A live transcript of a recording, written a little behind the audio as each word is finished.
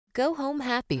Go home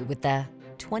happy with the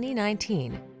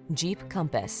 2019 Jeep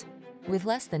Compass. With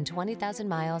less than 20,000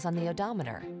 miles on the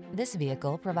odometer, this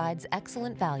vehicle provides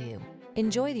excellent value.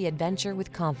 Enjoy the adventure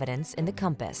with confidence in the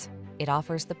Compass. It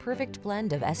offers the perfect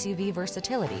blend of SUV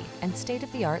versatility and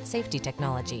state-of-the-art safety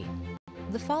technology.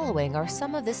 The following are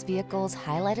some of this vehicle's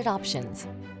highlighted options: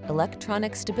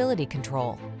 electronic stability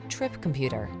control, trip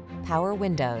computer, power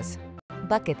windows,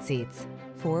 bucket seats,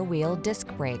 four-wheel disc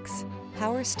brakes,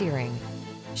 power steering.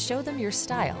 Show them your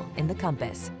style in the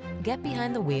Compass. Get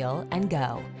behind the wheel and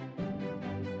go.